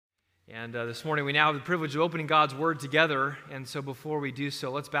And this morning we now have the privilege of opening God's Word together. And so before we do so,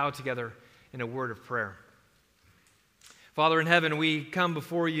 let's bow together in a word of prayer. Father in heaven, we come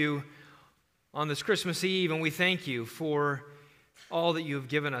before you on this Christmas Eve, and we thank you for all that you have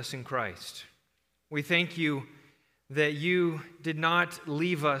given us in Christ. We thank you that you did not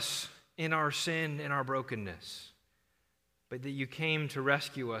leave us in our sin and our brokenness, but that you came to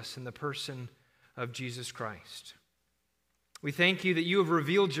rescue us in the person of Jesus Christ. We thank you that you have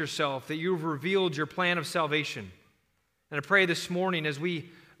revealed yourself, that you have revealed your plan of salvation. And I pray this morning as we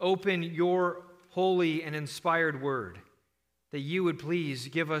open your holy and inspired word, that you would please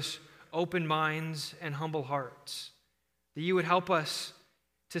give us open minds and humble hearts, that you would help us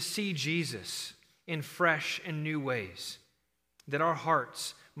to see Jesus in fresh and new ways, that our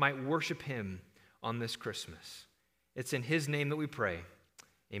hearts might worship him on this Christmas. It's in his name that we pray.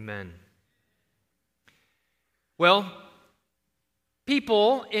 Amen. Well,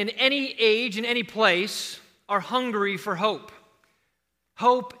 people in any age, in any place, are hungry for hope.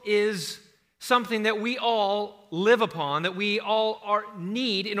 Hope is something that we all live upon, that we all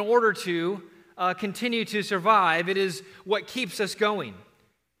need in order to continue to survive. It is what keeps us going.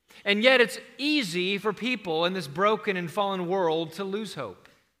 And yet it's easy for people in this broken and fallen world to lose hope.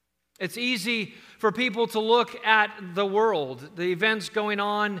 It's easy for people to look at the world, the events going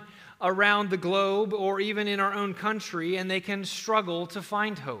on around the globe or even in our own country, and they can struggle to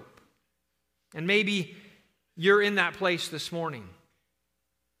find hope. And maybe you're in that place this morning.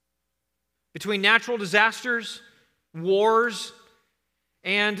 Between natural disasters, wars,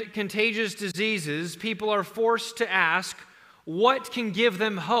 and contagious diseases, people are forced to ask, what can give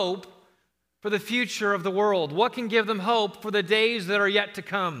them hope for the future of the world? What can give them hope for the days that are yet to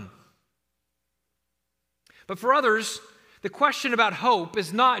come? But for others, the question about hope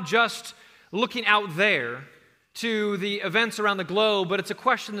is not just looking out there to the events around the globe, but it's a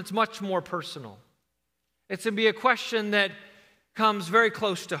question that's much more personal. It's to be a question that comes very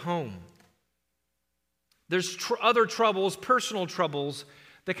close to home. There's other troubles, personal troubles,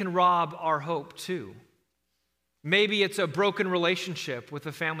 that can rob our hope too. Maybe it's a broken relationship with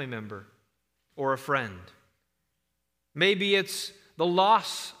a family member or a friend. Maybe it's the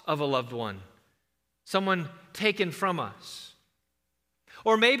loss of a loved one, someone taken from us.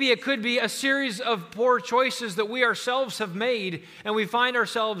 Or maybe it could be a series of poor choices that we ourselves have made, and we find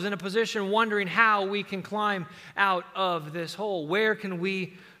ourselves in a position wondering how we can climb out of this hole. Where can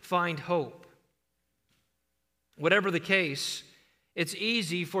we find hope? Whatever the case, it's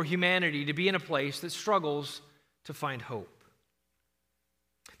easy for humanity to be in a place that struggles to find hope.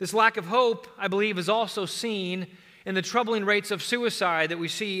 This lack of hope, I believe, is also seen in the troubling rates of suicide that we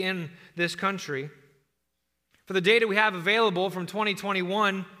see in this country. For the data we have available from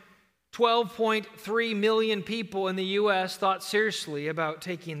 2021, 12.3 million people in the U.S. thought seriously about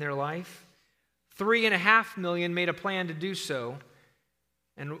taking their life. 3.5 million made a plan to do so,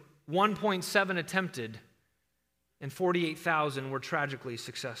 and 1.7 attempted, and 48,000 were tragically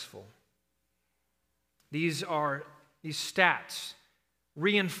successful. These stats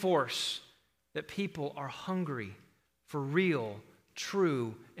reinforce that people are hungry for real,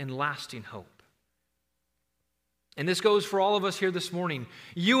 true, and lasting hope. And this goes for all of us here this morning.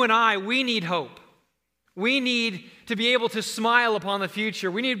 You and I, we need hope. We need to be able to smile upon the future.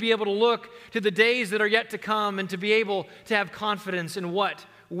 We need to be able to look to the days that are yet to come and to be able to have confidence in what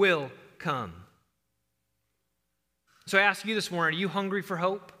will come. So I ask you this morning, are you hungry for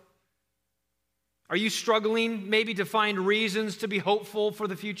hope? Are you struggling maybe to find reasons to be hopeful for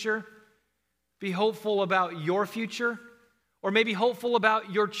the future? Be hopeful about your future? Or maybe hopeful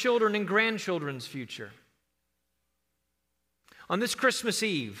about your children and grandchildren's future? On this Christmas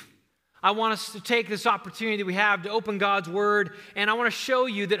Eve, I want us to take this opportunity that we have to open God's Word, and I want to show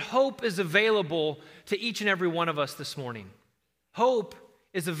you that hope is available to each and every one of us this morning. Hope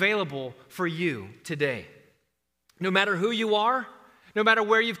is available for you today. No matter who you are, no matter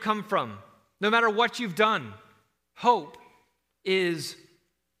where you've come from, no matter what you've done, hope is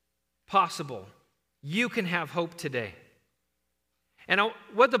possible. You can have hope today. And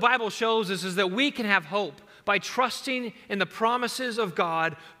what the Bible shows us is that we can have hope by trusting in the promises of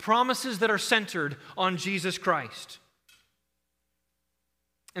God, promises that are centered on Jesus Christ.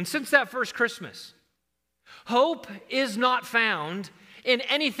 And since that first Christmas, hope is not found in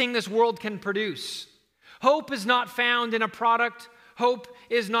anything this world can produce. Hope is not found in a product. Hope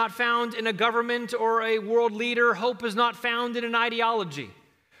is not found in a government or a world leader. Hope is not found in an ideology.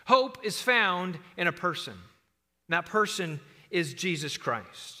 Hope is found in a person. And that person is Jesus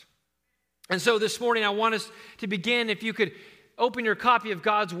Christ. And so this morning I want us to begin, if you could open your copy of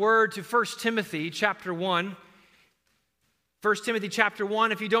God's Word to 1 Timothy chapter 1. 1 Timothy chapter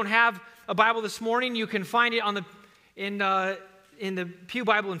 1. If you don't have a Bible this morning, you can find it in the Pew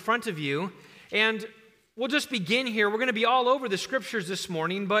Bible in front of you. And we'll just begin here. We're going to be all over the scriptures this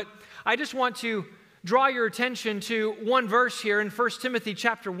morning, but I just want to draw your attention to one verse here in 1 Timothy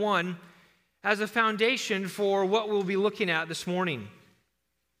chapter 1 as a foundation for what we'll be looking at this morning.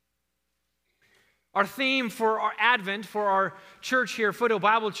 Our theme for our Advent, for our church here, Foothill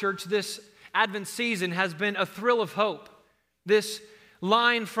Bible Church, this Advent season has been a thrill of hope. This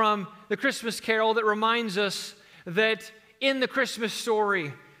line from the Christmas carol that reminds us that in the Christmas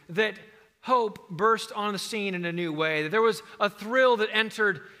story, that hope burst on the scene in a new way, that there was a thrill that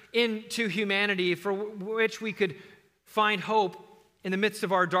entered into humanity for which we could find hope in the midst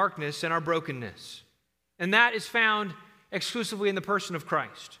of our darkness and our brokenness. And that is found exclusively in the person of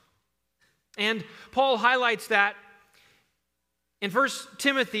Christ. And Paul highlights that in 1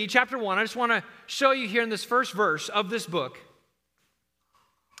 Timothy chapter 1. I just want to show you here in this first verse of this book.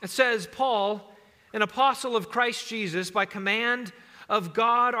 It says, Paul, an apostle of Christ Jesus, by command of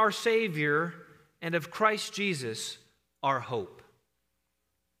God our Savior and of Christ Jesus our hope.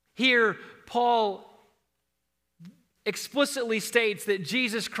 Here, Paul explicitly states that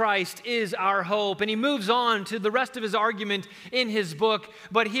Jesus Christ is our hope, and he moves on to the rest of his argument in his book,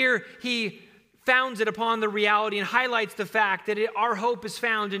 but here he founds it upon the reality and highlights the fact that our hope is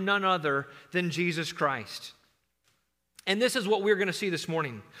found in none other than Jesus Christ. And this is what we're going to see this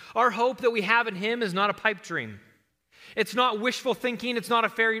morning. Our hope that we have in him is not a pipe dream. It's not wishful thinking. It's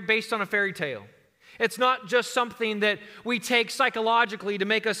not based on a fairy tale. It's not just something that we take psychologically to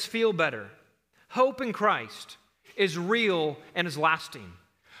make us feel better. Hope in Christ is real and is lasting.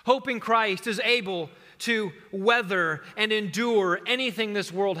 Hope in Christ is able to weather and endure anything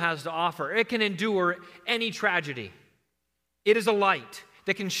this world has to offer. It can endure any tragedy. It is a light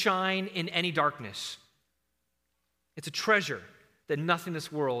that can shine in any darkness. It's a treasure that nothing in this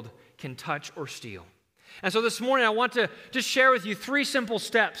world can touch or steal. And so this morning I want to just share with you 3 simple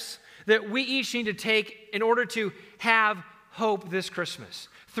steps that we each need to take in order to have hope this Christmas.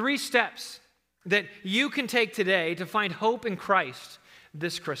 3 steps that you can take today to find hope in Christ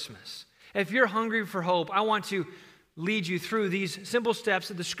this Christmas. If you're hungry for hope, I want to lead you through these simple steps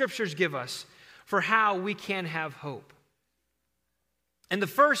that the scriptures give us for how we can have hope. And the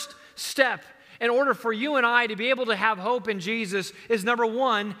first step in order for you and I to be able to have hope in Jesus is, number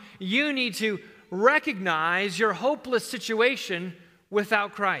 1, you need to recognize your hopeless situation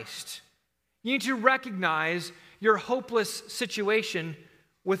without Christ. You need to recognize your hopeless situation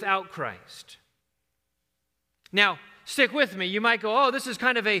without Christ. Now, stick with me. You might go, oh, this is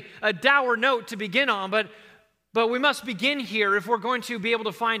kind of a dour note to begin on, but we must begin here if we're going to be able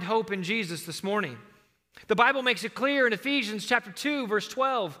to find hope in Jesus this morning. The Bible makes it clear in Ephesians chapter 2, verse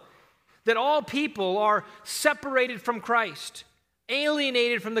 12, that all people are separated from Christ,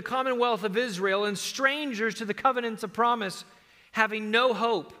 alienated from the commonwealth of Israel, and strangers to the covenants of promise, having no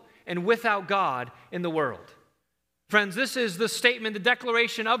hope and without God in the world. Friends, this is the statement, the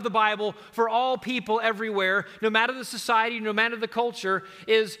declaration of the Bible for all people everywhere, no matter the society, no matter the culture,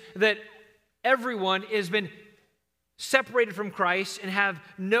 is that everyone has been separated from Christ and have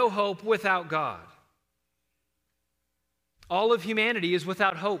no hope without God. All of humanity is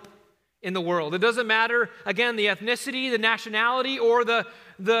without hope in the world. It doesn't matter, again, the ethnicity, the nationality, or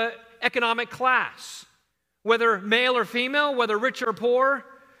the economic class. Whether male or female, whether rich or poor,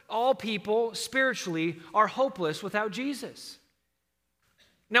 all people spiritually are hopeless without Jesus.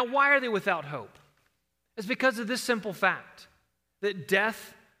 Now, why are they without hope? It's because of this simple fact, that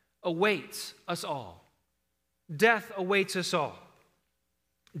death awaits us all. Death awaits us all.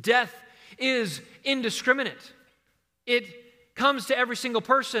 Death is indiscriminate. It comes to every single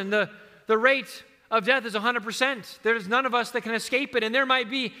person. The rate of death is 100%. There's none of us that can escape it. And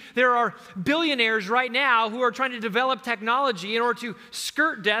there are billionaires right now who are trying to develop technology in order to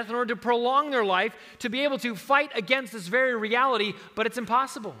skirt death, in order to prolong their life, to be able to fight against this very reality, but it's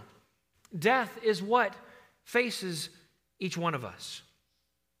impossible. Death is what faces each one of us.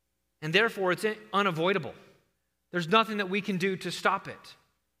 And therefore, it's unavoidable. There's nothing that we can do to stop it.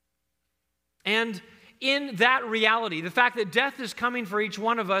 And in that reality, the fact that death is coming for each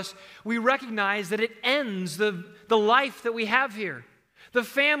one of us, we recognize that it ends the life that we have here. The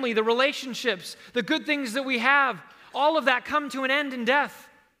family, the relationships, the good things that we have, all of that come to an end in death.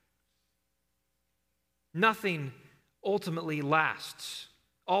 Nothing ultimately lasts.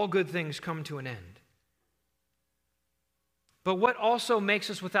 All good things come to an end. But what also makes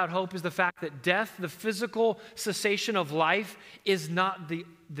us without hope is the fact that death, the physical cessation of life, is not the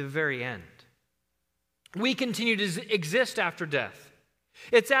very end. We continue to exist after death.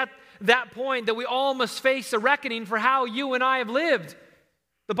 It's at that point that we all must face a reckoning for how you and I have lived.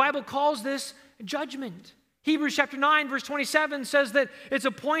 The Bible calls this judgment. Hebrews chapter 9, verse 27 says that it's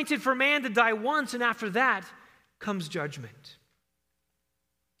appointed for man to die once, and after that comes judgment.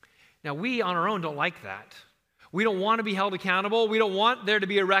 Now, we on our own don't like that. We don't want to be held accountable. We don't want there to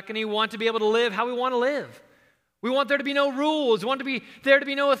be a reckoning. We want to be able to live how we want to live. We want there to be no rules. We want there to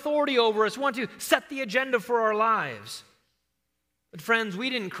be no authority over us. We want to set the agenda for our lives. But friends, we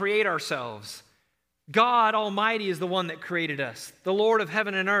didn't create ourselves. God Almighty is the one that created us, the Lord of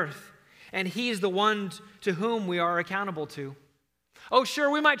heaven and earth, and He is the one to whom we are accountable to. Oh, sure,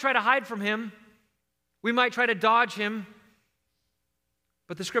 we might try to hide from Him. We might try to dodge Him,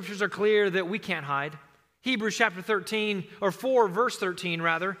 but the Scriptures are clear that we can't hide. Hebrews chapter 13, or 4, verse 13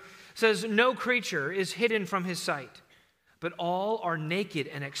 rather, says, "No creature is hidden from His sight, but all are naked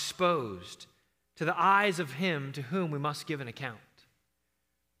and exposed to the eyes of Him to whom we must give an account."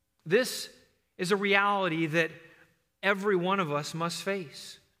 This is a reality that every one of us must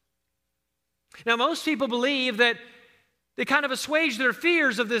face. Now, most people believe that they kind of assuage their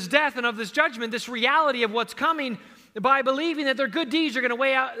fears of this death and of this judgment, this reality of what's coming, by believing that their good deeds are going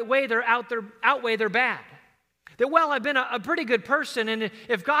to outweigh their bad. That, well, I've been a pretty good person, and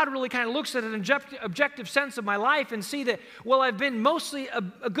if God really kind of looks at an objective sense of my life and see that, well, I've been mostly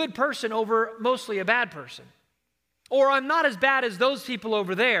a good person over mostly a bad person. Or I'm not as bad as those people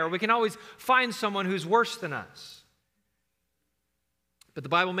over there. We can always find someone who's worse than us. But the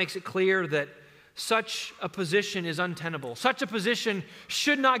Bible makes it clear that such a position is untenable. Such a position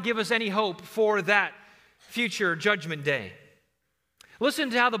should not give us any hope for that future judgment day. Listen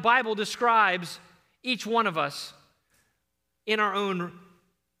to how the Bible describes each one of us in our own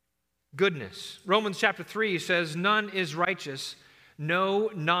goodness. Romans chapter 3 says, "None is righteous, no,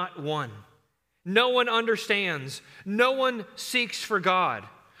 not one. No one understands. No one seeks for God.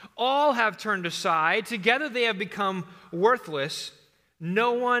 All have turned aside. Together they have become worthless.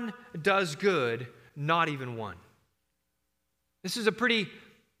 No one does good, not even one." This is a pretty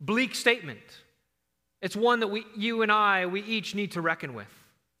bleak statement. It's one that we each need to reckon with.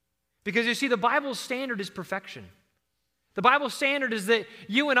 Because you see, the Bible's standard is perfection. The Bible's standard is that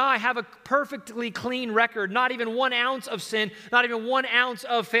you and I have a perfectly clean record, not even 1 ounce of sin, not even 1 ounce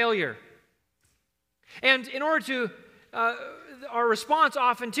of failure. And in order to, our response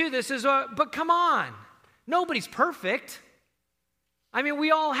often to this is, but come on, nobody's perfect. I mean,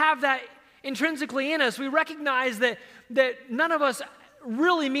 we all have that intrinsically in us. We recognize that none of us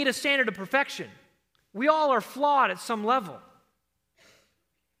really meet a standard of perfection. We all are flawed at some level.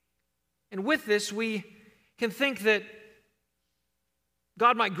 And with this, we can think that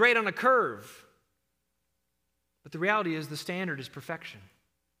God might grade on a curve. But the reality is the standard is perfection.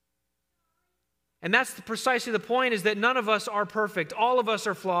 And that's precisely the point, is that none of us are perfect. All of us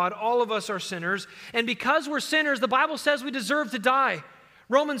are flawed. All of us are sinners. And because we're sinners, the Bible says we deserve to die.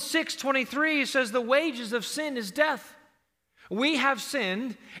 Romans 6:23 says the wages of sin is death. We have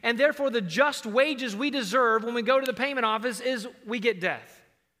sinned, and therefore the just wages we deserve when we go to the payment office is we get death.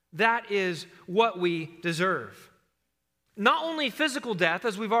 That is what we deserve. Not only physical death,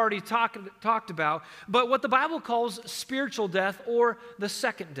 as we've already talked about, but what the Bible calls spiritual death, or the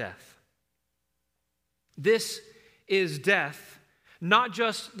second death. This is death, not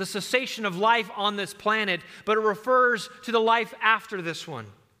just the cessation of life on this planet, but it refers to the life after this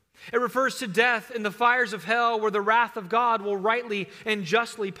one. It refers to death in the fires of hell, where the wrath of God will rightly and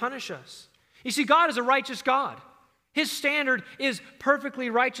justly punish us. You see, God is a righteous God. His standard is perfectly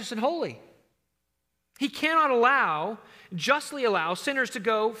righteous and holy. He cannot justly allow sinners to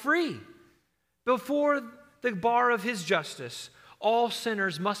go free. Before the bar of His justice, all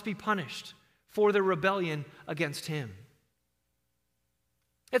sinners must be punished for their rebellion against Him.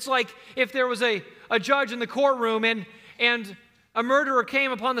 It's like if there was a judge in the courtroom and a murderer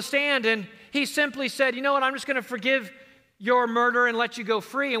came upon the stand and he simply said, "You know what, I'm just going to forgive your murder and let you go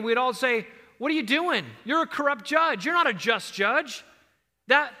free." And we'd all say, "What are you doing? You're a corrupt judge. You're not a just judge."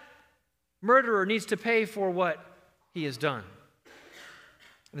 That murderer needs to pay for what he has done.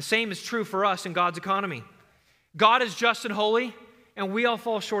 And the same is true for us in God's economy. God is just and holy, and we all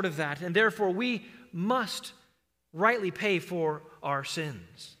fall short of that. And therefore, we must rightly pay for our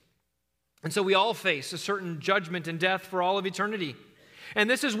sins. And so we all face a certain judgment and death for all of eternity. And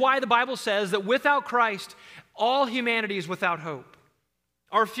this is why the Bible says that without Christ, all humanity is without hope.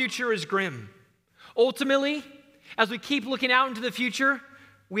 Our future is grim. Ultimately, as we keep looking out into the future,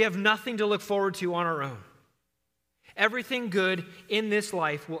 we have nothing to look forward to on our own. Everything good in this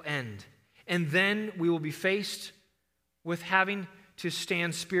life will end, and then we will be faced with having to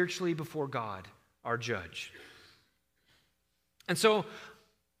stand spiritually before God, our judge. And so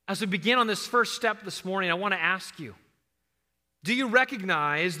As we begin on this first step this morning, I want to ask you, do you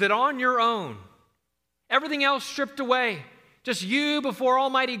recognize that on your own, everything else stripped away, just you before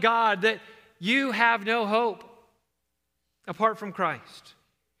Almighty God, that you have no hope apart from Christ?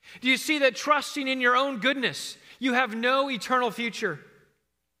 Do you see that trusting in your own goodness, you have no eternal future?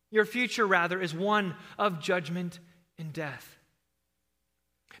 Your future, rather, is one of judgment and death.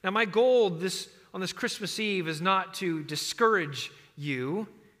 Now, my goal on this Christmas Eve is not to discourage you,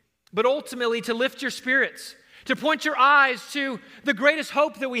 but ultimately to lift your spirits, to point your eyes to the greatest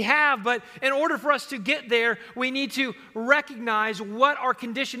hope that we have. But in order for us to get there, we need to recognize what our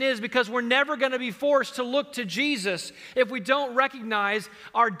condition is, because we're never going to be forced to look to Jesus if we don't recognize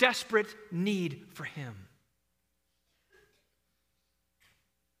our desperate need for Him.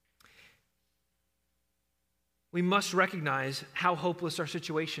 We must recognize how hopeless our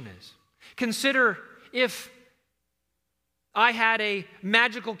situation is. Consider if I had a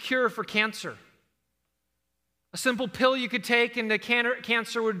magical cure for cancer. A simple pill you could take and the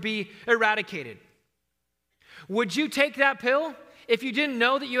cancer would be eradicated. Would you take that pill if you didn't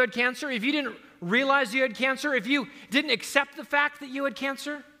know that you had cancer? If you didn't realize you had cancer? If you didn't accept the fact that you had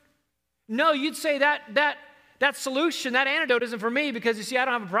cancer? No, you'd say that solution, that antidote isn't for me, because you see, I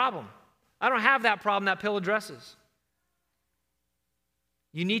don't have a problem. I don't have that problem that pill addresses.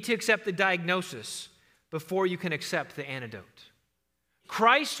 You need to accept the diagnosis before you can accept the antidote.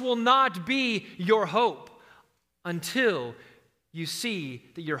 Christ will not be your hope until you see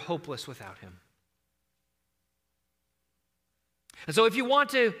that you're hopeless without Him. And so if you want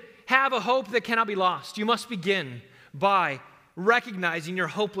to have a hope that cannot be lost, you must begin by recognizing your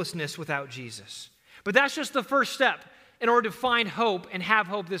hopelessness without Jesus. But that's just the first step in order to find hope and have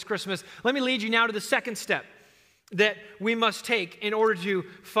hope this Christmas. Let me lead you now to the second step that we must take in order to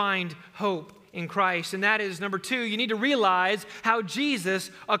find hope in Christ. And that is, number 2, you need to realize how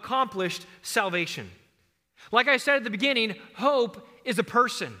Jesus accomplished salvation. Like I said at the beginning, hope is a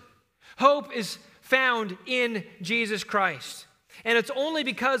person. Hope is found in Jesus Christ. And it's only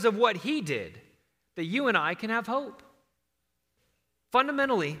because of what He did that you and I can have hope.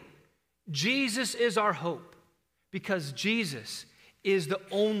 Fundamentally, Jesus is our hope because Jesus is the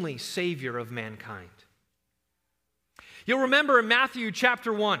only Savior of mankind. You'll remember in Matthew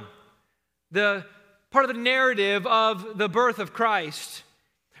chapter 1, the part of the narrative of the birth of Christ,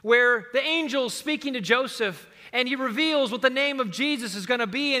 where the angel's speaking to Joseph, and he reveals what the name of Jesus is going to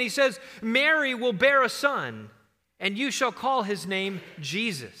be, and he says, Mary will bear a son, and you shall call his name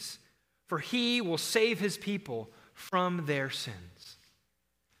Jesus, for he will save his people from their sins.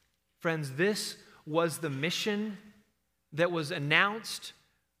 Friends, this was the mission that was announced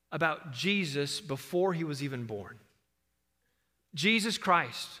about Jesus before he was even born. Jesus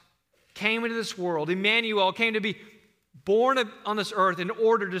Christ came into this world. Emmanuel came to be born on this earth in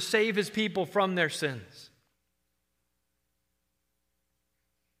order to save his people from their sins.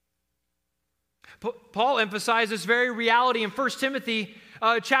 Paul emphasized this very reality in 1 Timothy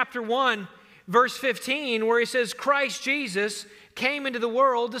chapter 1, verse 15, where he says, Christ Jesus came into the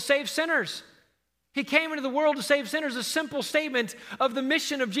world to save sinners. He came into the world to save sinners, a simple statement of the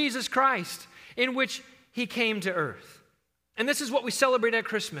mission of Jesus Christ in which he came to earth. And this is what we celebrate at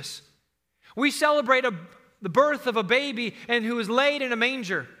Christmas. We celebrate the birth of a baby and who was laid in a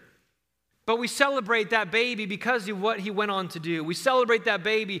manger. But we celebrate that baby because of what he went on to do. We celebrate that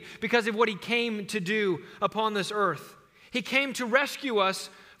baby because of what he came to do upon this earth. He came to rescue us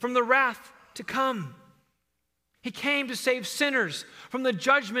from the wrath to come. He came to save sinners from the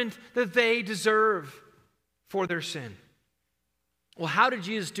judgment that they deserve for their sin. Well, how did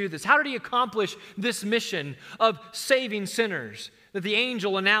Jesus do this? How did he accomplish this mission of saving sinners that the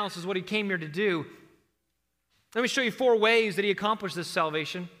angel announces what he came here to do? Let me show you 4 ways that he accomplished this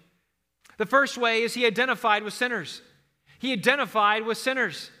salvation. The first way is he identified with sinners. He identified with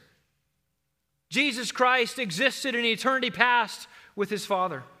sinners. Jesus Christ existed in eternity past with his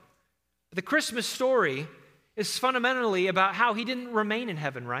Father. The Christmas story is fundamentally about how he didn't remain in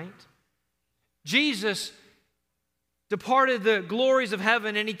heaven, right? Jesus departed the glories of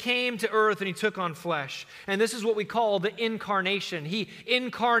heaven and he came to earth and he took on flesh. And this is what we call the incarnation. He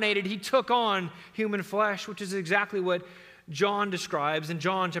incarnated, he took on human flesh, which is exactly what John describes in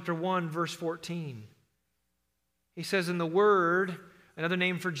John chapter 1, verse 14. He says, and the Word, another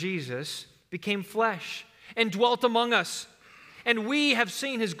name for Jesus, became flesh and dwelt among us. And we have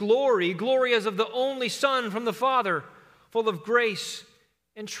seen his glory, glory as of the only Son from the Father, full of grace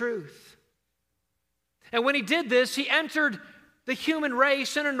and truth. And when he did this, he entered the human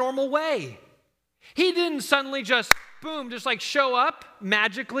race in a normal way. He didn't suddenly just, boom, just like show up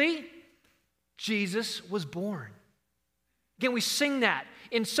magically. Jesus was born. Again, we sing that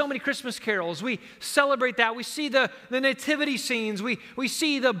in so many Christmas carols. We celebrate that. We see the nativity scenes. We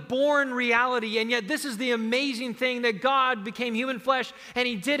see the born reality. And yet this is the amazing thing that God became human flesh, and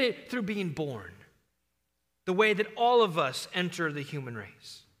he did it through being born. The way that all of us enter the human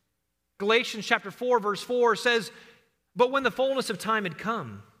race. Galatians chapter 4, verse 4 says, "But when the fullness of time had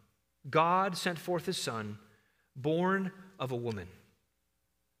come, God sent forth his Son, born of a woman."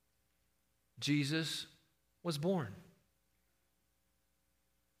 Jesus was born.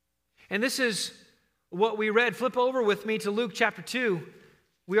 And this is what we read. Flip over with me to Luke chapter 2.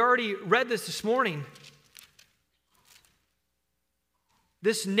 We already read this morning.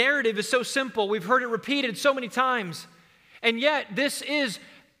 This narrative is so simple. We've heard it repeated so many times. And yet this is,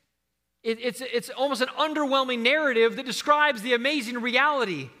 it's almost an underwhelming narrative that describes the amazing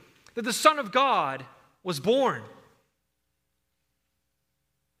reality that the Son of God was born.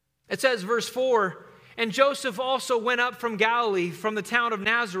 It says, verse 4, "And Joseph also went up from Galilee, from the town of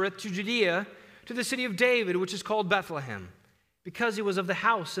Nazareth to Judea, to the city of David, which is called Bethlehem, because he was of the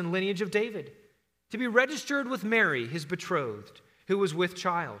house and lineage of David, to be registered with Mary, his betrothed, who was with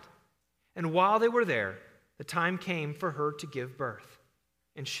child. And while they were there, the time came for her to give birth.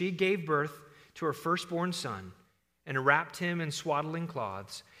 And she gave birth to her firstborn son, and wrapped him in swaddling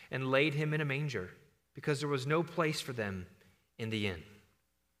cloths, and laid him in a manger, because there was no place for them in the inn."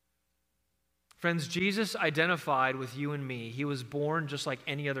 Friends, Jesus identified with you and me. He was born just like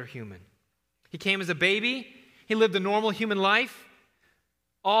any other human. He came as a baby. He lived a normal human life.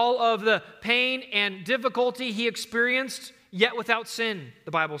 All of the pain and difficulty he experienced, yet without sin,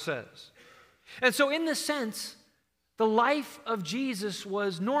 the Bible says. And so in this sense, the life of Jesus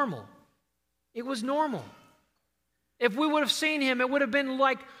was normal. It was normal. If we would have seen him, it would have been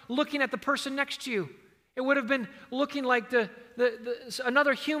like looking at the person next to you. It would have been looking like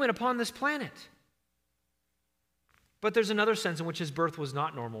another human upon this planet. But there's another sense in which his birth was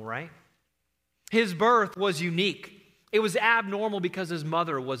not normal, right? His birth was unique. It was abnormal because his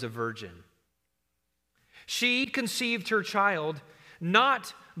mother was a virgin. She conceived her child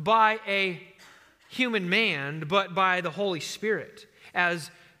not by a human man, but by the Holy Spirit,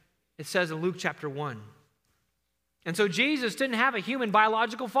 as it says in Luke chapter 1. And so Jesus didn't have a human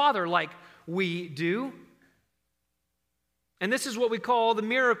biological father like we do. And this is what we call the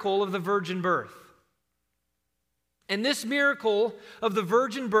miracle of the virgin birth. And this miracle of the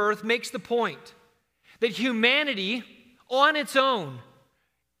virgin birth makes the point that humanity on its own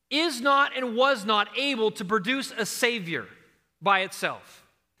is not and was not able to produce a Savior by itself.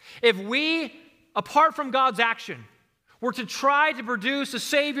 If we, apart from God's action, were to try to produce a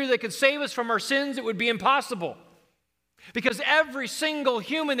Savior that could save us from our sins, it would be impossible. Because every single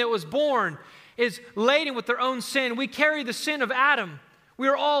human that was born is laden with their own sin. We carry the sin of Adam. We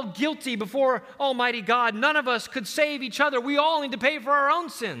are all guilty before Almighty God. None of us could save each other. We all need to pay for our own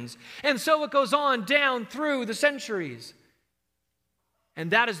sins. And so it goes on down through the centuries. And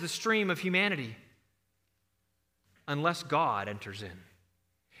that is the stream of humanity, unless God enters in.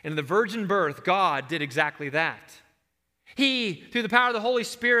 And in the virgin birth, God did exactly that. He, through the power of the Holy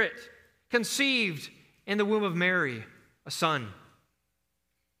Spirit, conceived in the womb of Mary a son.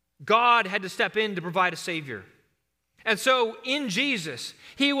 God had to step in to provide a Savior. And so in Jesus,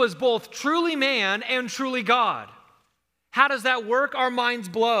 he was both truly man and truly God. How does that work? Our minds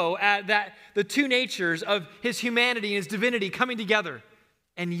blow at that, the two natures of his humanity and his divinity coming together.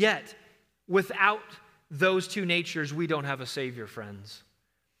 And yet, without those two natures, we don't have a Savior, friends.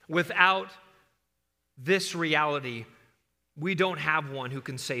 Without this reality, we don't have one who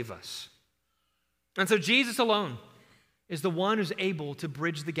can save us. And so Jesus alone is the one who's able to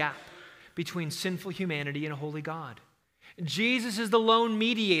bridge the gap between sinful humanity and a holy God. Jesus is the lone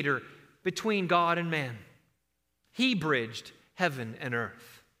mediator between God and man. He bridged heaven and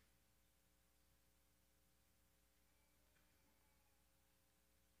earth.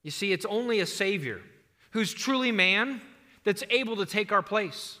 You see, it's only a Savior who's truly man that's able to take our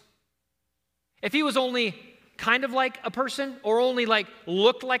place. If he was only kind of like a person or only like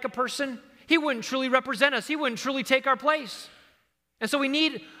looked like a person, he wouldn't truly represent us. He wouldn't truly take our place. And so we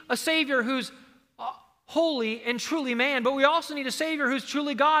need a Savior who's holy and truly man, but we also need a Savior who's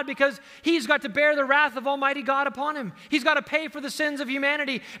truly God, because he's got to bear the wrath of Almighty God upon him. He's got to pay for the sins of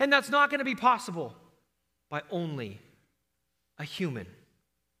humanity, and that's not going to be possible by only a human.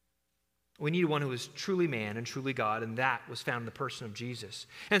 We need one who is truly man and truly God, and that was found in the person of Jesus.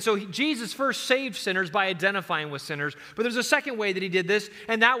 And so Jesus first saved sinners by identifying with sinners, but there's a second way that he did this,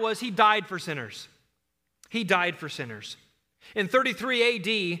 and that was he died for sinners. He died for sinners. In 33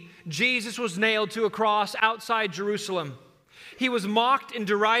 AD, Jesus was nailed to a cross outside Jerusalem. He was mocked and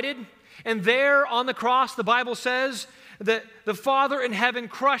derided, and there on the cross, the Bible says that the Father in heaven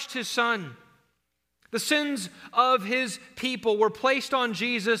crushed his Son. The sins of his people were placed on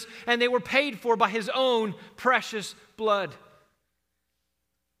Jesus, and they were paid for by his own precious blood.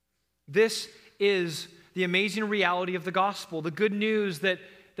 This is the amazing reality of the gospel. The good news that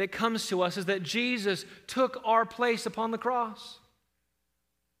comes to us is that Jesus took our place upon the cross.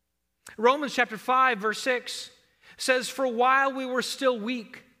 Romans chapter 5, verse 6 says, "For while we were still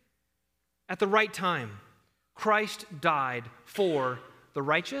weak, at the right time, Christ died for the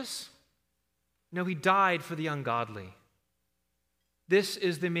righteous." No, he died for the ungodly. This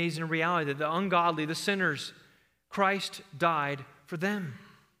is the amazing reality that the ungodly, the sinners, Christ died for them.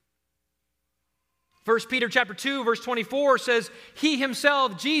 1 Peter chapter 2, verse 24 says, "He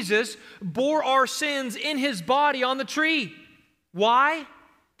himself, Jesus, bore our sins in his body on the tree." Why?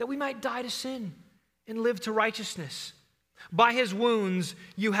 That we might die to sin and live to righteousness. By his wounds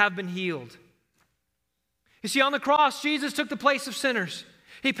you have been healed. You see, on the cross, Jesus took the place of sinners.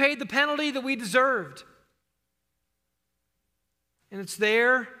 He paid the penalty that we deserved. And it's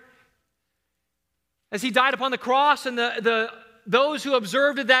there, as he died upon the cross, and those who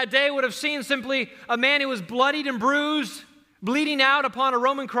observed it that day would have seen simply a man who was bloodied and bruised, bleeding out upon a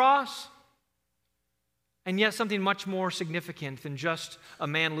Roman cross. And yet something much more significant than just a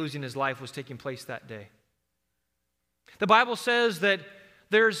man losing his life was taking place that day. The Bible says that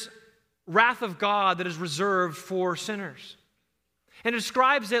there's wrath of God that is reserved for sinners. And it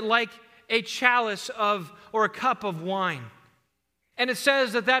describes it like a chalice or a cup of wine. And it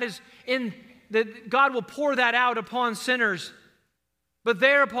says that that God will pour that out upon sinners. But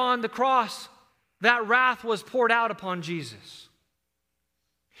there upon the cross, that wrath was poured out upon Jesus.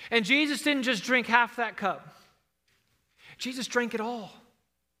 And Jesus didn't just drink half that cup. Jesus drank it all.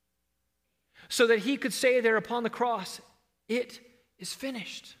 So that he could say there upon the cross, "It is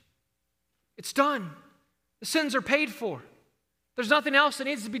finished. It's done. The sins are paid for. There's nothing else that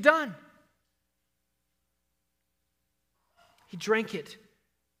needs to be done." He drank it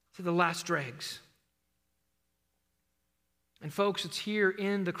to the last dregs. And folks, it's here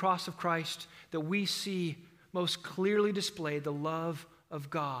in the cross of Christ that we see most clearly displayed the love of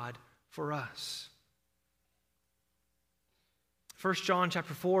God for us. 1 John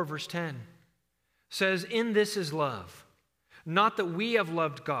chapter 4, verse 10 says, "In this is love, not that we have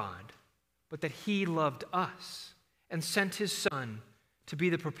loved God, but that he loved us and sent his Son to be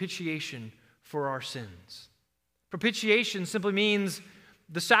the propitiation for our sins." Propitiation simply means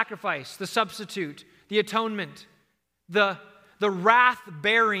the sacrifice, the substitute, the atonement, the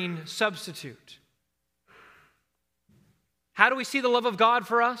wrath-bearing substitute. How do we see the love of God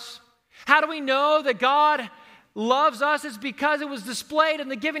for us? How do we know that God loves us? It's because it was displayed in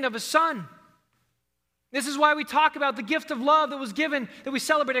the giving of his Son. This is why we talk about the gift of love that was given, that we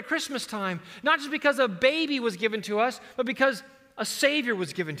celebrate at Christmas time. Not just because a baby was given to us, but because a Savior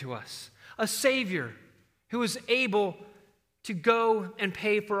was given to us. A Savior who was able to go and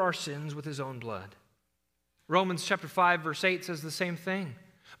pay for our sins with his own blood. Romans chapter 5, verse 8 says the same thing.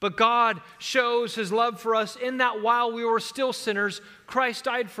 "But God shows his love for us in that while we were still sinners, Christ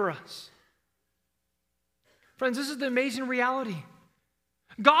died for us." Friends, this is the amazing reality.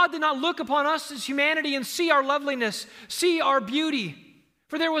 God did not look upon us as humanity and see our loveliness, see our beauty,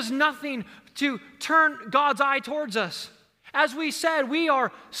 for there was nothing to turn God's eye towards us. As we said, we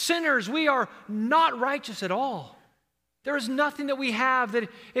are sinners. We are not righteous at all. There is nothing that we have that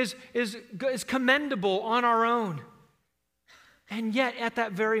is commendable on our own. And yet, at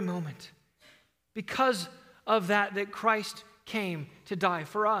that very moment, because of that Christ came to die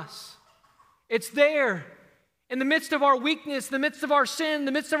for us. It's there, in the midst of our weakness, in the midst of our sin, in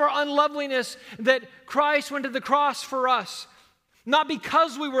the midst of our unloveliness, that Christ went to the cross for us. Not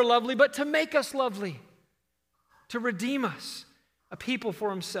because we were lovely, but to make us lovely, to redeem us, a people for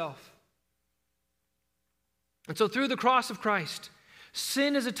himself. And so through the cross of Christ,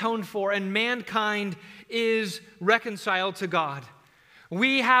 sin is atoned for and mankind is reconciled to God.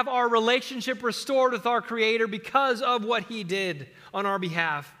 We have our relationship restored with our Creator because of what he did on our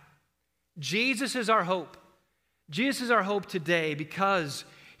behalf. Jesus is our hope. Jesus is our hope today because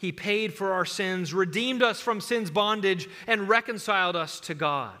he paid for our sins, redeemed us from sin's bondage, and reconciled us to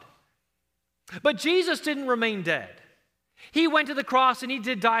God. But Jesus didn't remain dead. He went to the cross and he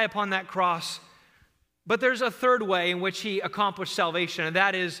did die upon that cross. But there's a third way in which he accomplished salvation, and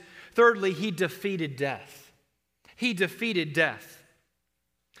that is, thirdly, he defeated death. He defeated death.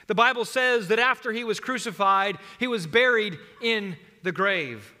 The Bible says that after he was crucified, he was buried in the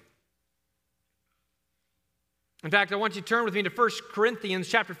grave. In fact, I want you to turn with me to 1 Corinthians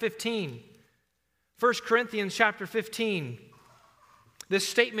chapter 15. 1 Corinthians chapter 15. This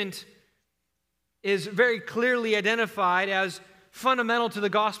statement is very clearly identified as fundamental to the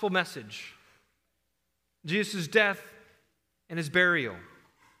gospel message: Jesus' death and his burial.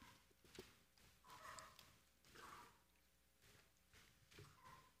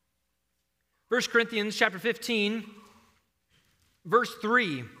 1 Corinthians chapter 15, verse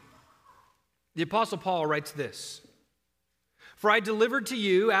 3, the Apostle Paul writes this: "For I delivered to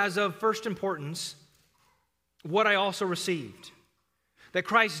you as of first importance what I also received, that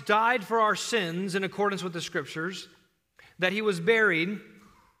Christ died for our sins in accordance with the Scriptures, that he was buried,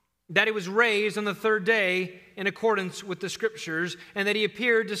 that he was raised on the third day in accordance with the Scriptures, and that he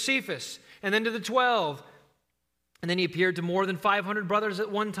appeared to Cephas, and then to the 12. And then he appeared to more than 500 brothers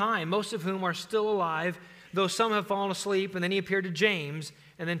at one time, most of whom are still alive, though some have fallen asleep. And then he appeared to James,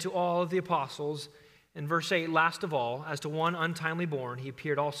 and then to all of the apostles." And verse 8, "Last of all, as to one untimely born, he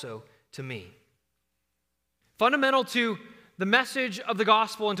appeared also to me." Fundamental to the message of the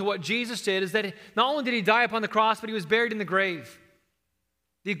gospel and to what Jesus did is that not only did he die upon the cross, but he was buried in the grave.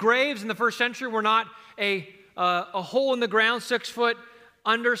 The graves in the first century were not a hole in the ground 6 foot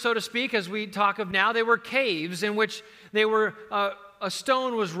under, so to speak, as we talk of now. They were caves in which a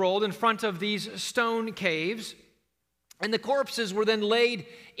stone was rolled in front of these stone caves, and the corpses were then laid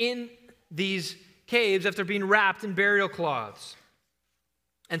in these caves after being wrapped in burial cloths.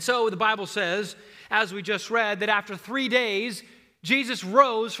 And so the Bible says, as we just read, that after 3 days, Jesus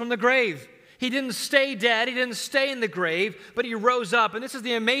rose from the grave. He didn't stay dead, he didn't stay in the grave, but he rose up. And this is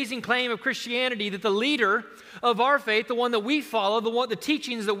the amazing claim of Christianity, that the leader of our faith, the one that we follow, the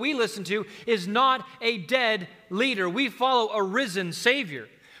teachings that we listen to, is not a dead leader. We follow a risen Savior.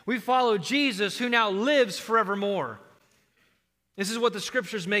 We follow Jesus, who now lives forevermore. This is what the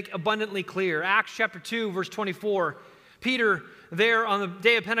Scriptures make abundantly clear. Acts chapter 2, verse 24. Peter, there on the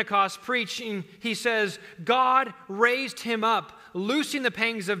day of Pentecost, preaching, he says, "God raised him up, loosing the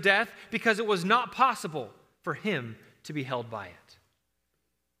pangs of death, because it was not possible for him to be held by it."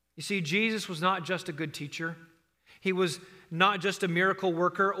 You see, Jesus was not just a good teacher. He was not just a miracle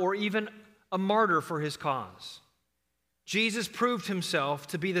worker or even a martyr for his cause. Jesus proved himself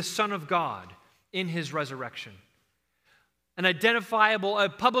to be the Son of God in his resurrection. An identifiable, a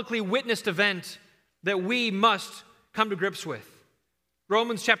publicly witnessed event that we must come to grips with.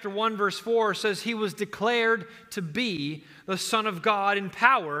 Romans chapter 1, verse 4 says he was declared to be the Son of God in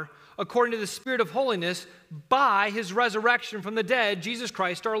power according to the Spirit of holiness by his resurrection from the dead, Jesus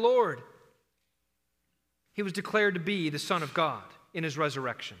Christ our Lord. He was declared to be the Son of God in his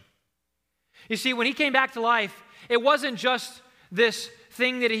resurrection. You see, when he came back to life, it wasn't just this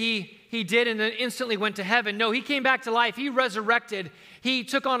thing that he did and then instantly went to heaven. No, he came back to life. He resurrected. He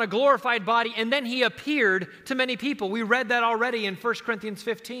took on a glorified body, and then he appeared to many people. We read that already in 1 Corinthians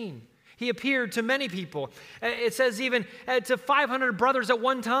 15. He appeared to many people. It says even to 500 brothers at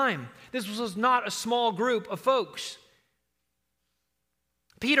one time. This was not a small group of folks.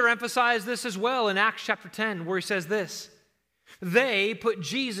 Peter emphasized this as well in Acts chapter 10, where he says this: "They put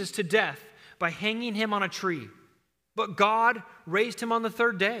Jesus to death by hanging him on a tree, but God raised him on the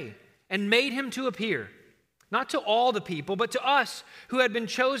third day and made him to appear, not to all the people, but to us who had been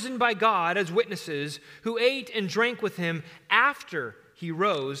chosen by God as witnesses, who ate and drank with him after he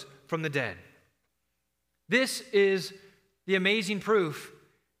rose from the dead." This is the amazing proof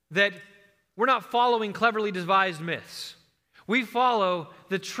that we're not following cleverly devised myths. We follow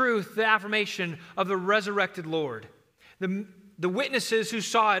the truth, the affirmation of the resurrected Lord. The witnesses who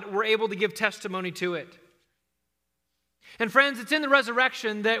saw it were able to give testimony to it. And friends, it's in the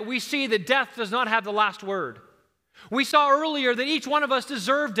resurrection that we see that death does not have the last word. We saw earlier that each one of us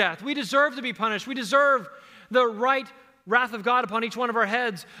deserve death. We deserve to be punished. We deserve the right wrath of God upon each one of our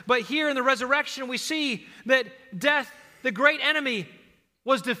heads. But here in the resurrection, we see that death, the great enemy,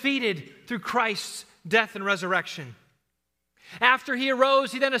 was defeated through Christ's death and resurrection. After he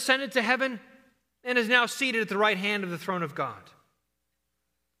arose, he then ascended to heaven and is now seated at the right hand of the throne of God.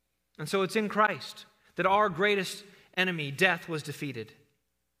 And so it's in Christ that our greatest enemy, death, was defeated.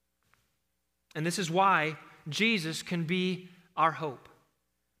 And this is why Jesus can be our hope.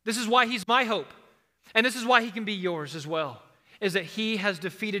 This is why he's my hope. And this is why he can be yours as well, is that he has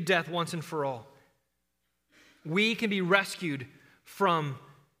defeated death once and for all. We can be rescued from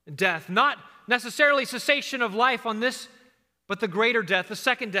death. Not necessarily cessation of life on this, but the greater death, the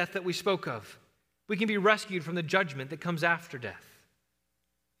second death that we spoke of. We can be rescued from the judgment that comes after death.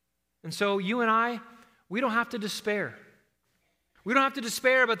 And so you and I, we don't have to despair. We don't have to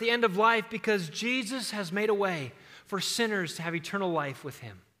despair about the end of life, because Jesus has made a way for sinners to have eternal life with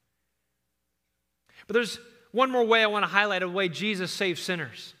him. But there's one more way I want to highlight of the way Jesus saves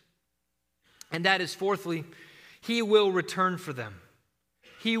sinners. And that is, fourthly, he will return for them.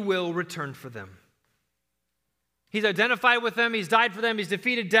 He will return for them. He's identified with them. He's died for them. He's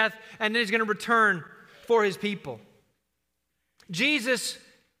defeated death. And then he's going to return for his people. Jesus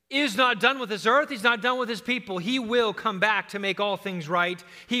is not done with this earth. He's not done with his people. He will come back to make all things right.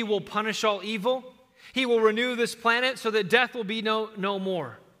 He will punish all evil. He will renew this planet so that death will be no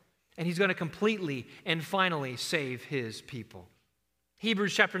more. And he's going to completely and finally save his people.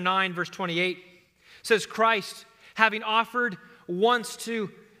 Hebrews chapter 9, verse 28 says, Christ, having been offered once to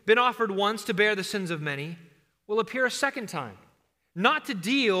bear the sins of many, will appear a second time, not to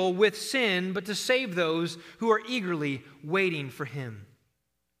deal with sin, but to save those who are eagerly waiting for him.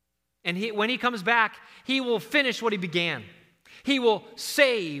 And when he comes back, he will finish what he began. He will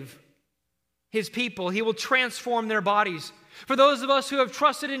save his people. He will transform their bodies. For those of us who have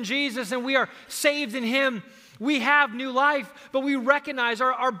trusted in Jesus and we are saved in him, we have new life, but we recognize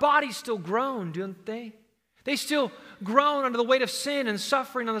our bodies still groan, don't they? They still groan under the weight of sin and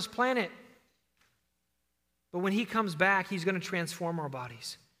suffering on this planet. But when he comes back, he's going to transform our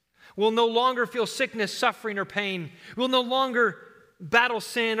bodies. We'll no longer feel sickness, suffering, or pain. We'll no longer battle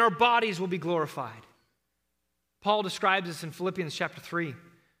sin. Our bodies will be glorified. Paul describes this in Philippians chapter 3,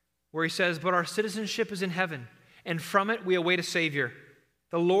 where he says, but our citizenship is in heaven, and from it we await a Savior,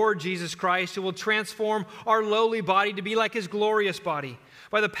 the Lord Jesus Christ, who will transform our lowly body to be like his glorious body,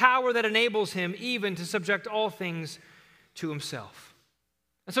 by the power that enables him even to subject all things to himself.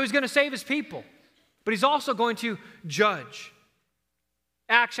 And so he's going to save his people, but he's also going to judge.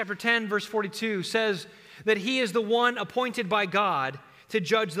 Acts chapter 10, verse 42 says that he is the one appointed by God to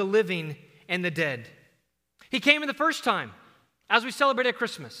judge the living and the dead. He came in the first time, as we celebrate at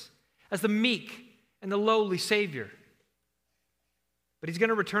Christmas, as the meek and the lowly Savior. But he's going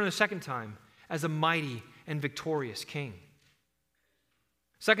to return the second time as a mighty and victorious King.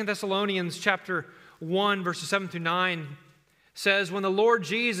 2 Thessalonians chapter 1, verses 7 through 9 says, when the Lord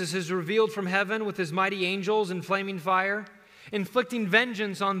Jesus is revealed from heaven with his mighty angels in flaming fire, inflicting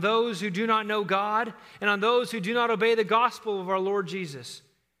vengeance on those who do not know God and on those who do not obey the gospel of our Lord Jesus,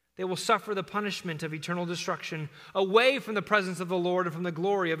 they will suffer the punishment of eternal destruction away from the presence of the Lord and from the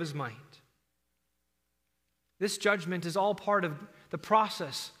glory of his might. This judgment is all part of the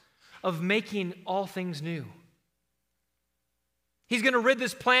process of making all things new. He's going to rid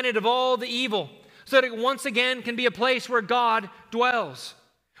this planet of all the evil so that it once again can be a place where God dwells.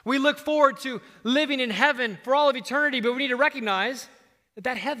 We look forward to living in heaven for all of eternity, but we need to recognize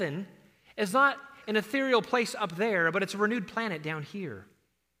that heaven is not an ethereal place up there, but it's a renewed planet down here.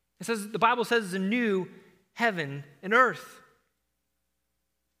 The Bible says it's a new heaven and earth.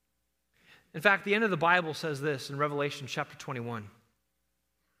 In fact, the end of the Bible says this in Revelation chapter 21.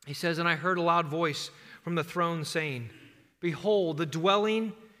 He says, and I heard a loud voice from the throne saying, behold, the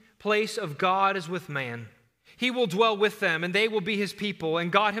dwelling place of God is with man. He will dwell with them, and they will be his people,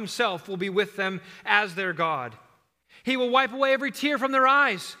 and God himself will be with them as their God. He will wipe away every tear from their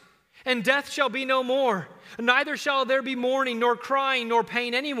eyes, and death shall be no more. Neither shall there be mourning, nor crying, nor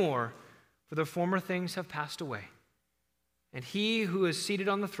pain anymore, for the former things have passed away. And he who is seated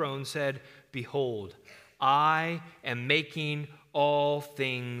on the throne said, behold, I am making all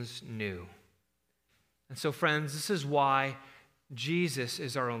things new. And so, friends, this is why Jesus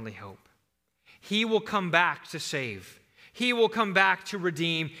is our only hope. He will come back to save. He will come back to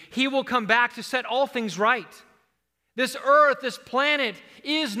redeem. He will come back to set all things right. This earth, this planet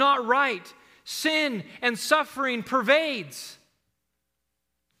is not right. Sin and suffering pervades.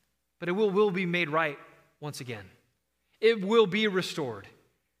 But it will be made right once again. It will be restored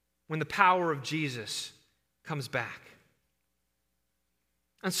when the power of Jesus comes back.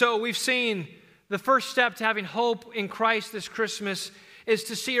 And so we've seen the first step to having hope in Christ this Christmas is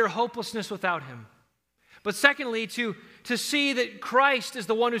to see our hopelessness without him. But secondly, to see that Christ is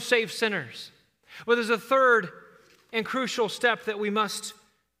the one who saves sinners. Well, there's a third and crucial step that we must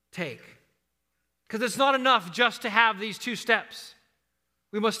take. Because it's not enough just to have these two steps.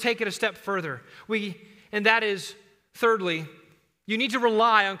 We must take it a step further. And that is, thirdly, you need to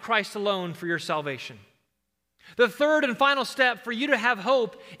rely on Christ alone for your salvation. The third and final step for you to have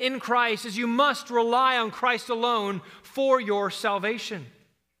hope in Christ is you must rely on Christ alone for your salvation.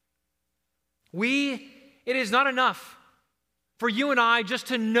 It is not enough for you and I just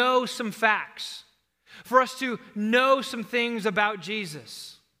to know some facts, for us to know some things about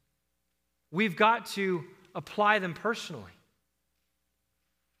Jesus. We've got to apply them personally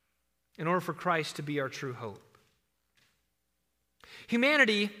in order for Christ to be our true hope.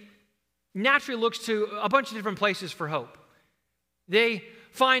 Humanity naturally looks to a bunch of different places for hope. They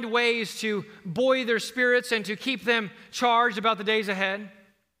find ways to buoy their spirits and to keep them charged about the days ahead.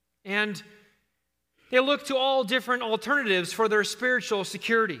 And they look to all different alternatives for their spiritual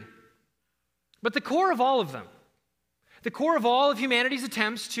security. But the core of all of them The core of all of humanity's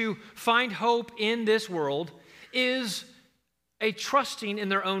attempts to find hope in this world is a trusting in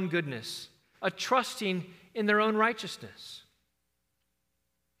their own goodness, a trusting in their own righteousness.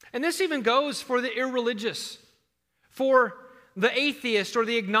 And this even goes for the irreligious, for the atheist or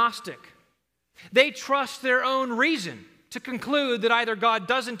the agnostic. They trust their own reason to conclude that either God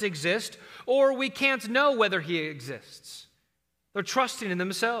doesn't exist or we can't know whether he exists. They're trusting in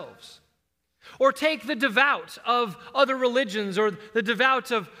themselves. Or take the devout of other religions or the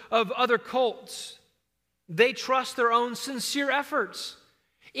devout of other cults. They trust their own sincere efforts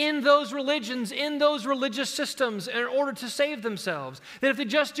in those religions, in those religious systems in order to save themselves. That if they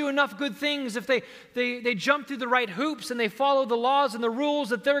just do enough good things, if they jump through the right hoops and they follow the laws and the rules,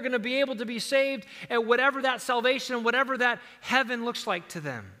 that they're going to be able to be saved at whatever that salvation and whatever that heaven looks like to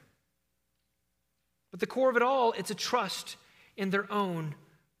them. But the core of it all, it's a trust in their own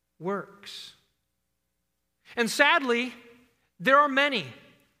works. And sadly, there are many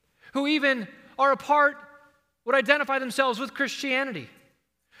who even are a part, would identify themselves with Christianity.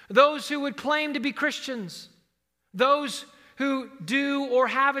 Those who would claim to be Christians. Those who do or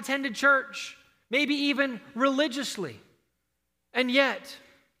have attended church, maybe even religiously. And yet,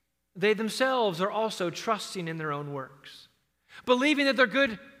 they themselves are also trusting in their own works. Believing that they're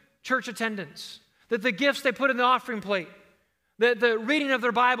good church attendance, that the gifts they put in the offering plate, that the reading of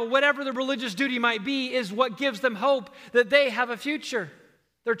their Bible, whatever the religious duty might be, is what gives them hope that they have a future.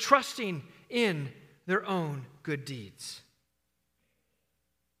 They're trusting in their own good deeds.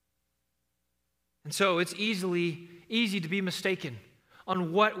 And so it's easy to be mistaken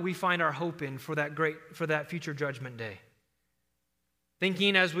on what we find our hope in for that future judgment day.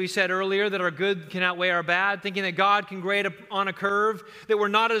 Thinking, as we said earlier, that our good can outweigh our bad, thinking that God can grade on a curve, that we're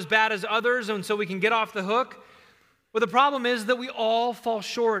not as bad as others, and so we can get off the hook. Well, the problem is that we all fall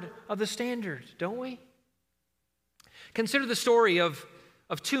short of the standard, don't we? Consider the story of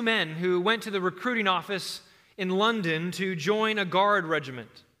two men who went to the recruiting office in London to join a guard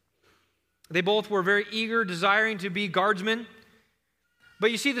regiment. They both were very eager, desiring to be guardsmen.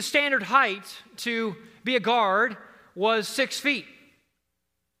 But you see, the standard height to be a guard was 6 feet.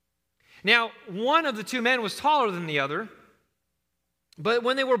 Now, one of the two men was taller than the other, but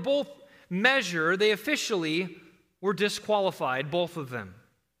when they were both measured, they officially were disqualified, both of them.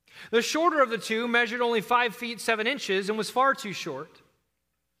 The shorter of the two measured only 5 feet 7 inches and was far too short.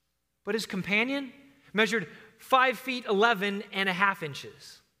 But his companion measured 5 feet 11 and a half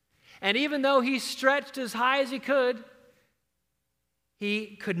inches. And even though he stretched as high as he could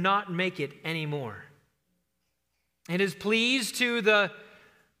not make it anymore. And his pleas to the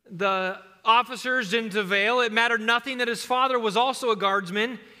officers didn't avail. It mattered nothing that his father was also a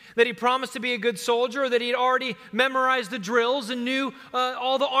guardsman, that he promised to be a good soldier, that he had already memorized the drills and knew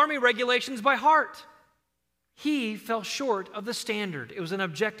all the army regulations by heart. He fell short of the standard. It was an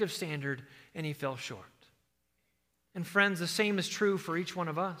objective standard, and he fell short. And friends, the same is true for each one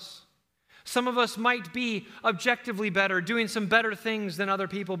of us. Some of us might be objectively better, doing some better things than other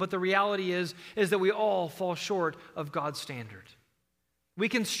people, but the reality is that we all fall short of God's standard. We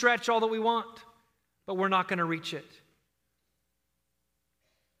can stretch all that we want, but we're not going to reach it.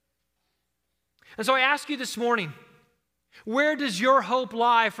 And so I ask you this morning, where does your hope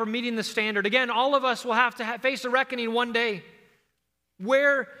lie for meeting the standard? Again, all of us will have to face a reckoning one day.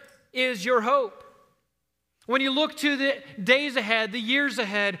 Where is your hope? When you look to the days ahead, the years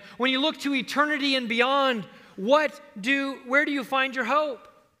ahead, when you look to eternity and beyond, where do you find your hope?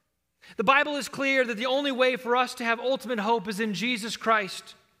 The Bible is clear that the only way for us to have ultimate hope is in Jesus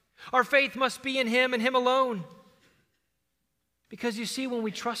Christ. Our faith must be in Him and Him alone. Because you see, when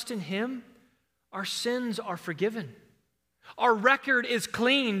we trust in Him, our sins are forgiven. Our record is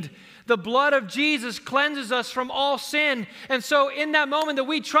cleaned. The blood of Jesus cleanses us from all sin. And so in that moment that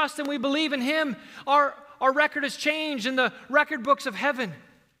we trust and we believe in Him, our record is changed in the record books of heaven.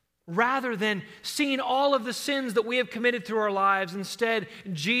 Rather than seeing all of the sins that we have committed through our lives, instead,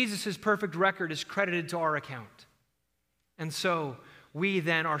 Jesus' perfect record is credited to our account. And so we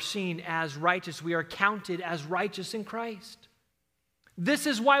then are seen as righteous. We are counted as righteous in Christ. This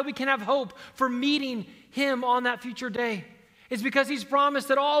is why we can have hope for meeting Him on that future day. It's because He's promised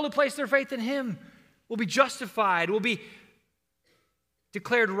that all who place their faith in Him will be justified, will be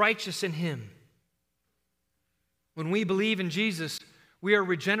declared righteous in Him. When we believe in Jesus, we are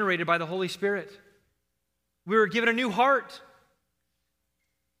regenerated by the Holy Spirit. We are given a new heart.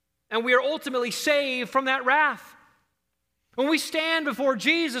 And we are ultimately saved from that wrath. When we stand before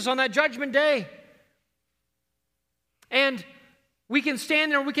Jesus on that judgment day, and we can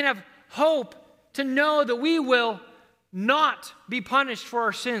stand there and we can have hope to know that we will not be punished for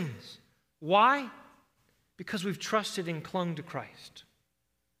our sins. Why? because we've trusted and clung to Christ.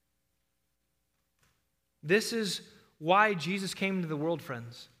 This is why Jesus came into the world,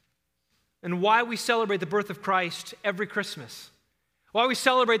 friends, and why we celebrate the birth of Christ every Christmas. Why we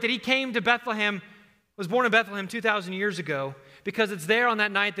celebrate that he came to Bethlehem, was born in Bethlehem 2,000 years ago, because it's there on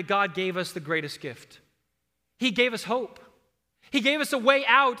that night that God gave us the greatest gift. He gave us hope. He gave us a way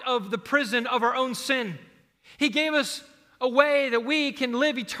out of the prison of our own sin. He gave us a way that we can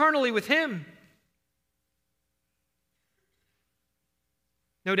live eternally with him.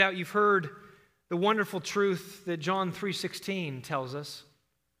 No doubt you've heard the wonderful truth that John 3:16 tells us.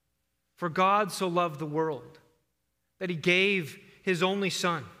 For God so loved the world that he gave his only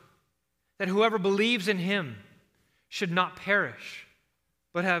Son, that whoever believes in him should not perish,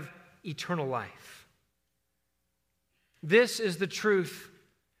 but have eternal life. This is the truth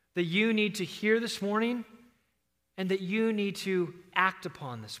that you need to hear this morning and that you need to act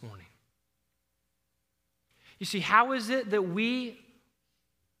upon this morning. You see, how is it that we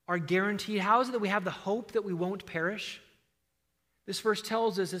are guaranteed? How is it that we have the hope that we won't perish? This verse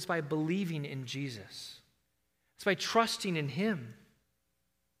tells us it's by believing in Jesus. It's by trusting in him.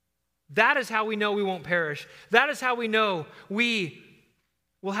 That is how we know we won't perish. That is how we know we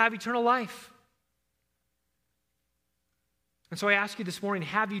will have eternal life. And so I ask you this morning,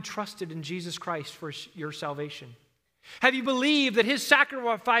 have you trusted in Jesus Christ for your salvation? Have you believed that his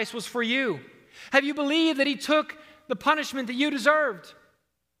sacrifice was for you? Have you believed that he took the punishment that you deserved?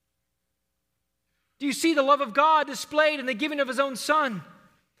 Do you see the love of God displayed in the giving of his own Son?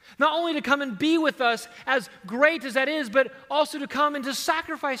 Not only to come and be with us, as great as that is, but also to come and to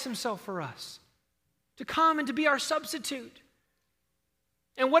sacrifice himself for us. To come and to be our substitute.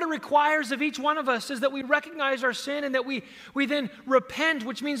 And what it requires of each one of us is that we recognize our sin and that we then repent,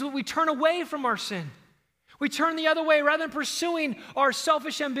 which means that we turn away from our sin. We turn the other way rather than pursuing our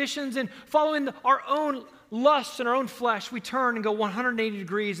selfish ambitions and following our own lusts and our own flesh. We turn and go 180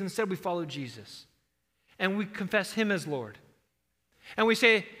 degrees and instead we follow Jesus. And we confess him as Lord. And we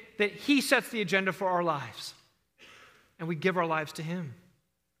say that he sets the agenda for our lives. And we give our lives to him.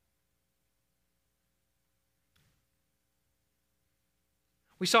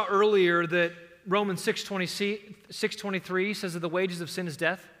 We saw earlier that Romans 6:23 says that the wages of sin is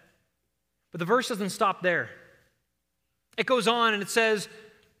death. But the verse doesn't stop there. It goes on and it says,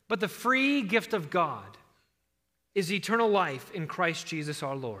 but the free gift of God is eternal life in Christ Jesus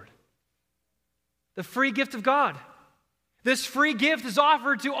our Lord. The free gift of God. This free gift is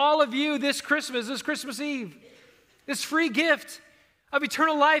offered to all of you this Christmas Eve. This free gift of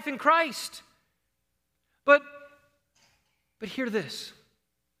eternal life in Christ. But hear this.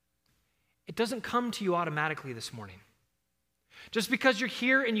 It doesn't come to you automatically this morning. Just because you're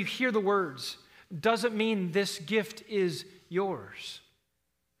here and you hear the words doesn't mean this gift is yours.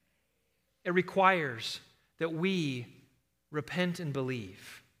 It requires that we repent and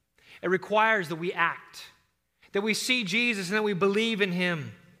believe. It requires that we act, that we see Jesus and that we believe in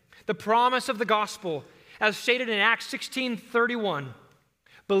him. The promise of the gospel, as stated in Acts 16:31,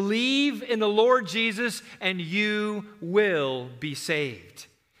 believe in the Lord Jesus and you will be saved.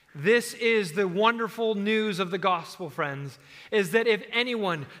 This is the wonderful news of the gospel, friends, is that if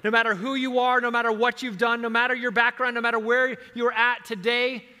anyone, no matter who you are, no matter what you've done, no matter your background, no matter where you're at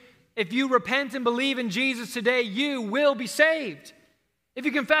today, if you repent and believe in Jesus today, you will be saved. If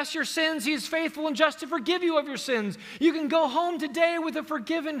you confess your sins, he is faithful and just to forgive you of your sins. You can go home today with a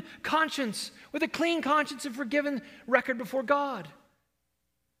forgiven conscience, with a clean conscience and forgiven record before God.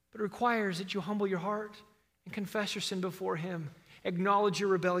 But it requires that you humble your heart and confess your sin before him. Acknowledge your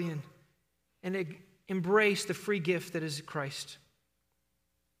rebellion and embrace the free gift that is Christ.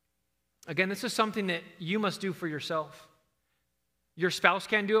 Again, this is something that you must do for yourself. Your spouse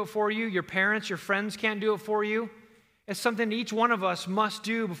can't do it for you. Your parents, your friends can't do it for you. It's something each one of us must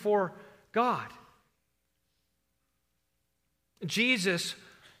do before God. Jesus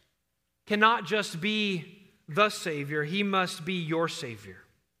cannot just be the Savior. He must be your Savior.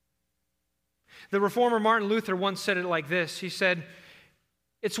 The reformer Martin Luther once said it like this. He said,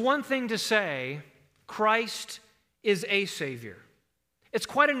 it's one thing to say, Christ is a Savior. It's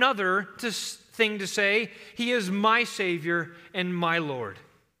quite another thing to say, he is my Savior and my Lord.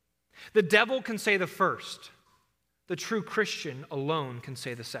 The devil can say the first. The true Christian alone can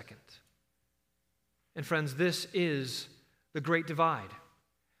say the second. And friends, this is the great divide.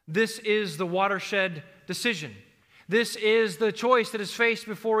 This is the watershed decision. This is the choice that is faced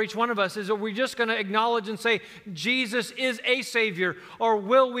before each one of us. Are we just going to acknowledge and say, Jesus is a Savior? Or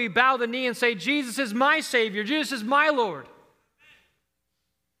will we bow the knee and say, Jesus is my Savior, Jesus is my Lord?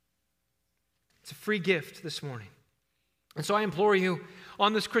 It's a free gift this morning. And so I implore you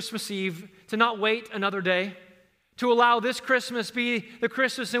on this Christmas Eve to not wait another day, to allow this Christmas be the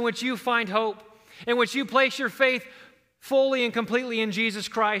Christmas in which you find hope, in which you place your faith fully and completely in Jesus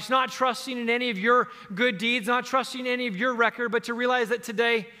Christ, not trusting in any of your good deeds, not trusting in any of your record, but to realize that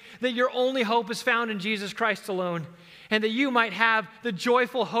today that your only hope is found in Jesus Christ alone, and that you might have the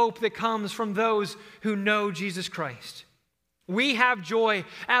joyful hope that comes from those who know Jesus Christ. We have joy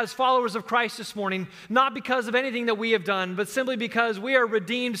as followers of Christ this morning, not because of anything that we have done, but simply because we are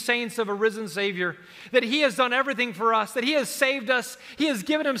redeemed saints of a risen Savior, that He has done everything for us, that He has saved us, He has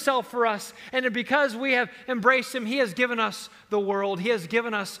given Himself for us, and because we have embraced Him, He has given us the world, He has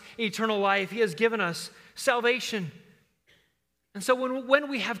given us eternal life, He has given us salvation. And so when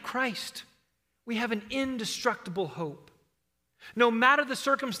we have Christ, we have an indestructible hope. No matter the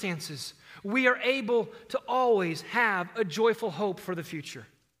circumstances, we are able to always have a joyful hope for the future.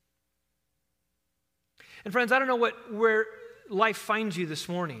 And friends, I don't know where life finds you this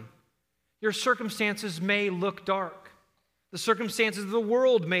morning. Your circumstances may look dark. The circumstances of the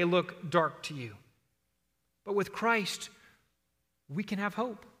world may look dark to you. But with Christ, we can have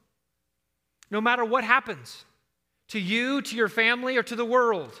hope. No matter what happens to you, to your family, or to the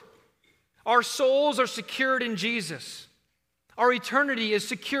world, our souls are secured in Jesus. Our eternity is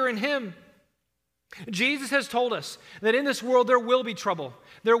secure in Him. Jesus has told us that in this world there will be trouble,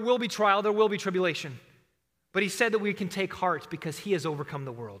 there will be trial, there will be tribulation. But He said that we can take heart because He has overcome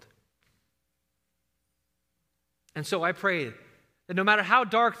the world. And so I pray that no matter how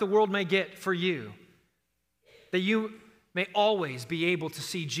dark the world may get for you, that you may always be able to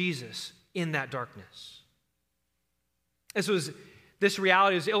see Jesus in that darkness. This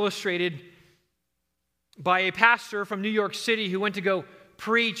reality is illustrated by a pastor from New York City who went to go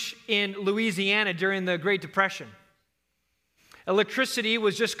preach in Louisiana during the Great Depression. Electricity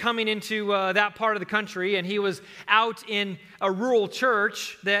was just coming into that part of the country, and he was out in a rural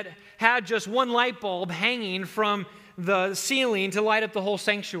church that had just one light bulb hanging from the ceiling to light up the whole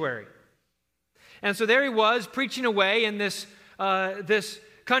sanctuary. And so there he was preaching away in this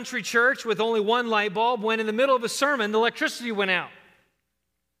country church with only one light bulb, when in the middle of a sermon the electricity went out.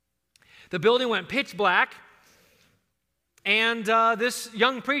 The building went pitch black, and this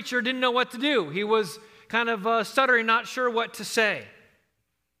young preacher didn't know what to do. He was kind of stuttering, not sure what to say.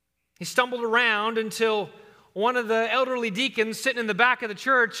 He stumbled around until one of the elderly deacons sitting in the back of the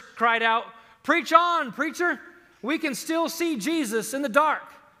church cried out, "Preach on, preacher! We can still see Jesus in the dark."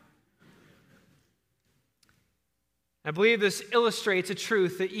 I believe this illustrates a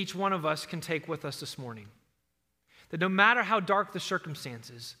truth that each one of us can take with us this morning. That no matter how dark the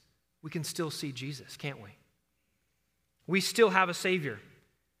circumstances, we can still see Jesus, can't we? We still have a Savior.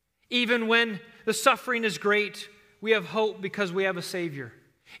 Even when the suffering is great, we have hope because we have a Savior.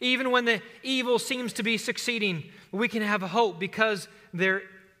 Even when the evil seems to be succeeding, we can have hope because there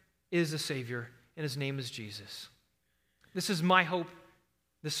is a Savior, and His name is Jesus. This is my hope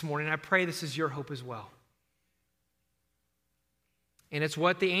this morning. I pray this is your hope as well. And it's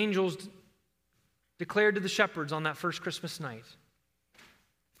what the angels declared to the shepherds on that first Christmas night.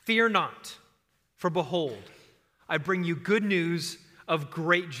 "Fear not, for behold, I bring you good news of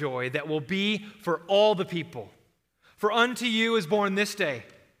great joy that will be for all the people. For unto you is born this day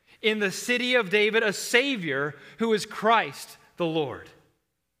in the city of David a Savior who is Christ the Lord."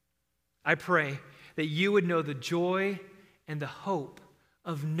 I pray that you would know the joy and the hope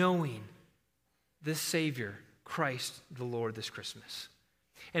of knowing this Savior, Christ the Lord, this Christmas.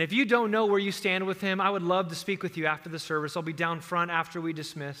 And if you don't know where you stand with Him, I would love to speak with you after the service. I'll be down front after we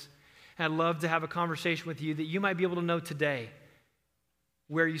dismiss. And I'd love to have a conversation with you that you might be able to know today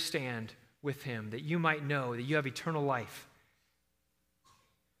where you stand with Him, that you might know that you have eternal life.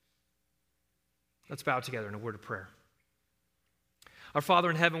 Let's bow together in a word of prayer. Our Father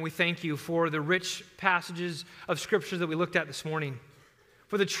in heaven, we thank you for the rich passages of Scripture that we looked at this morning,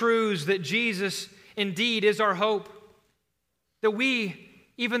 for the truths that Jesus indeed is our hope, that we,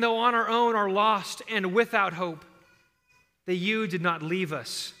 even though on our own are lost and without hope, that you did not leave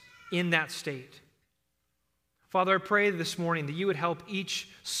us in that state. Father, I pray this morning that you would help each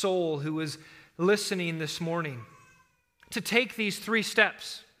soul who is listening this morning to take these 3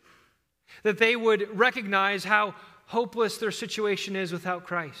 steps, that they would recognize how hopeless their situation is without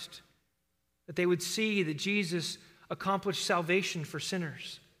Christ, that they would see that Jesus accomplished salvation for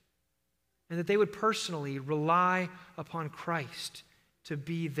sinners, and that they would personally rely upon Christ to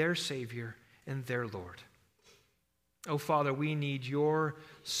be their Savior and their Lord. Oh, Father, we need your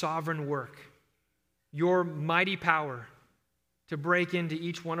sovereign work, your mighty power to break into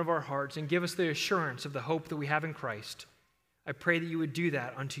each one of our hearts and give us the assurance of the hope that we have in Christ. I pray that you would do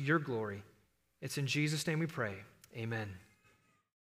that unto your glory. It's in Jesus' name we pray. Amen.